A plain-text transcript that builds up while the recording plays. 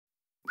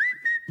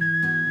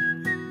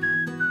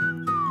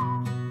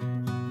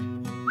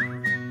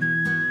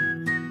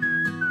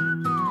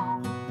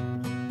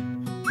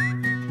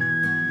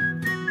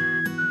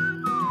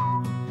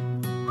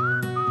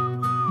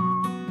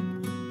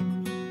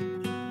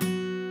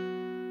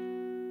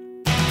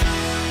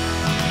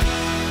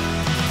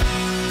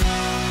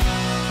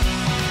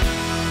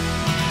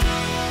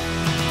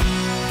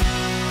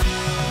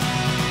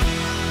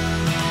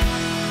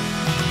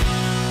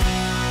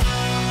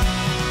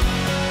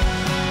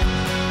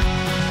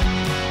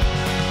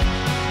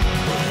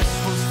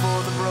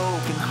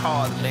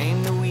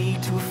blame the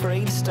weak, too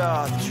afraid to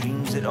start the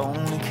dreams that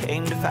only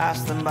came to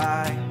pass them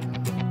by.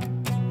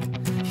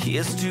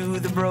 Here's to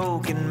the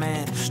broken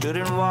man who stood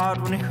and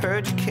walked when he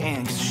heard you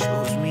can, 'cause it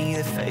shows me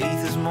that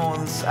faith is more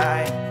than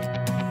sight.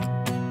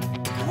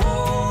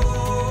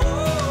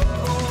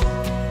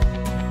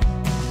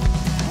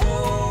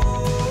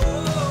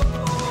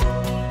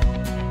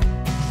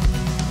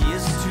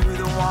 Here's to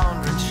the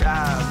wandering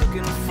child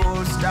looking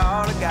for a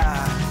star to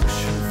guide,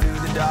 pushing through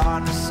the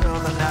darkness of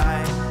the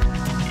night.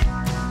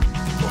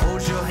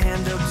 Hold your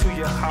hand up to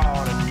your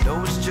heart, I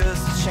know it's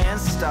just a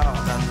chance to start.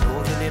 I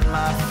know that it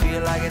might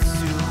feel like it's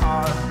too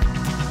hard.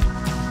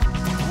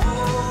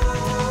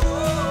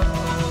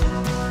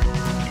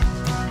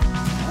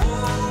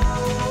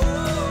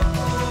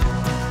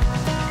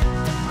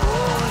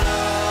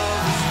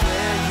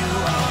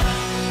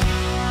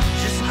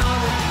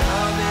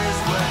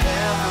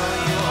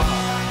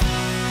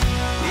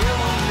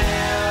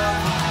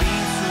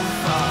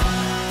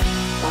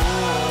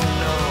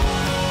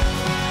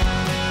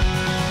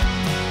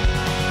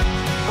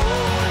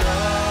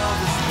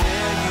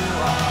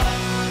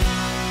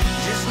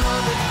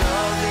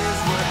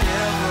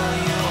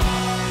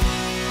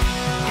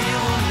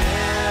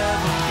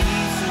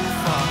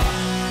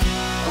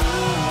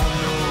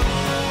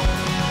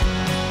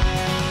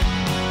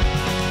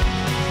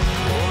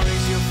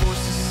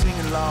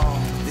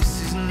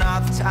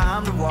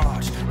 Time to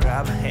watch,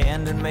 grab a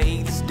hand and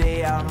make this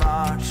day our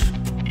march.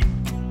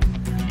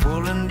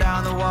 Pulling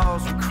down the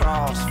walls we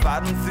cross,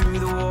 fighting through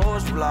the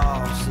wars we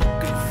lost,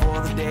 looking for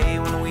the day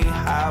when we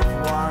have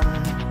won.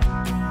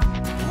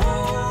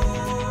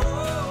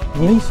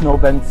 Milí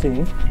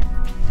snoubenci,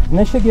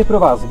 dnešek je pro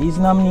vás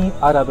významný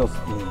a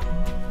radostný.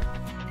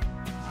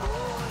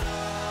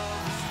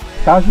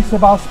 Táží se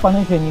vás,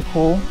 pane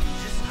ženichu,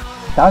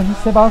 táží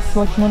se vás,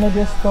 slečno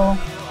nevěsto,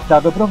 zda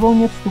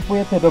dobrovolně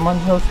vstupujete do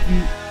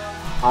manželství.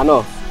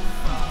 Ano.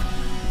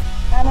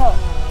 Ano.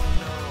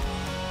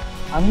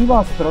 A my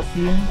vás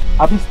prosím,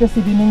 abyste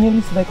si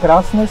vyměnili své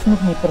krásné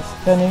snubní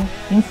prsteny,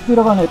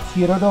 inspirované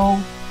přírodou,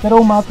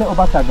 kterou máte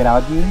oba tak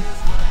rádi.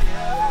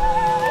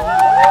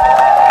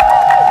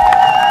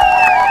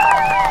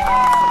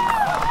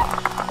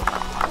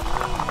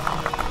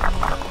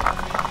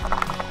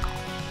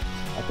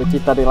 A to ti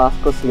tady,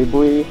 lásko,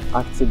 slibuji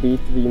a chci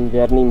být tvým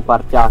věrným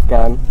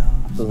parťákem,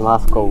 a to s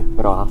láskou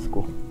pro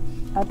lásku.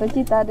 A to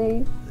ti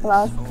tady,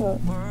 lásko,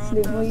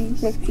 slibuji,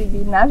 že chci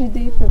být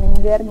navždy tvým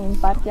věrným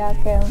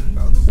parťákem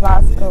s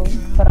láskou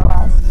pro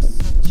lásku.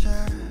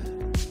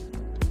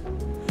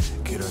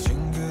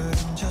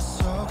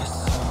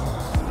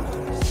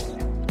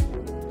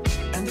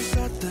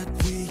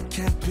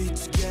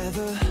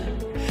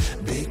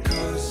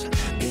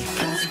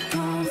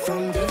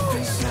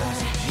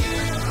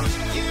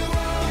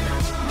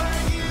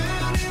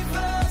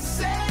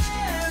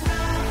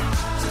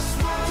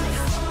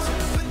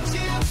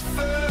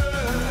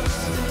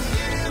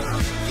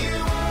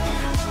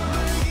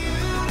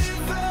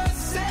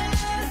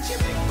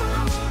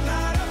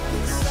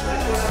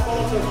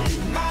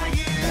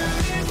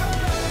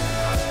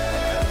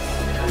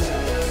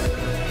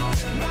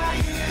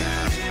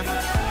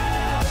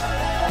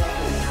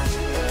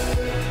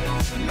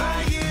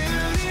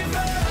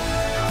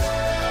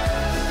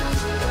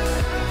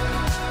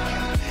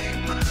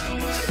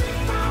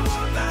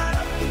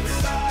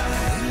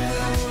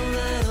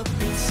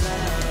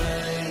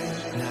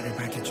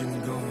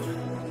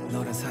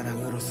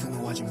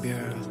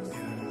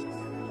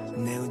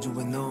 내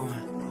우주에 넌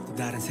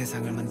다른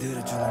세상을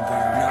만들어주는 걸.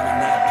 너는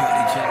내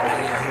별이자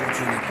나의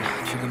호주니까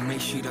지금 이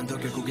시련도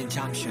결국엔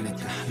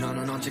잠시니까.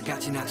 너는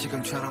언제까지나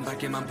지금처럼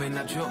밝게만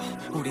빛나줘.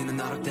 우리는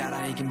너를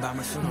따라 이긴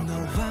밤을 수놓고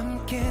너와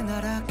함께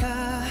날아가.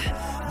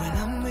 When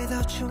I'm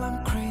without you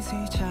I'm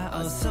crazy. 자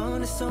어서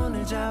내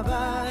손을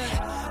잡아.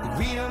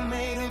 We are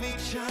made of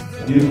each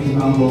other. Jirky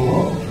nám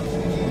dlouho,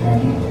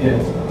 nějakých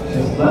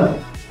 5-6 let.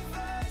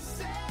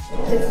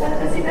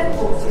 Představte si ten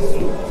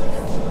pocit,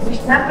 když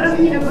na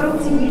první dobrou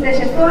cítíte,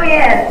 že to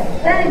je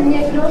ten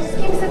někdo, s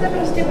kým chcete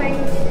prostě být.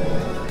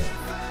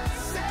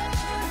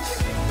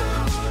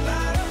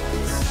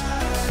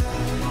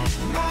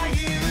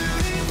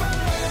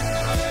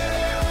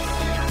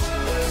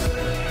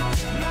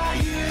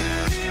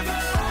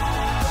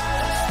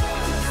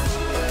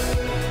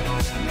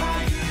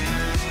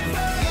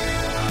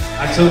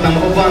 Ať jsou tam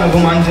oba nebo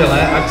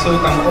manželé, ať jsou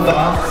tam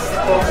oba,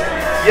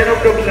 jenom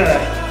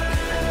dobře.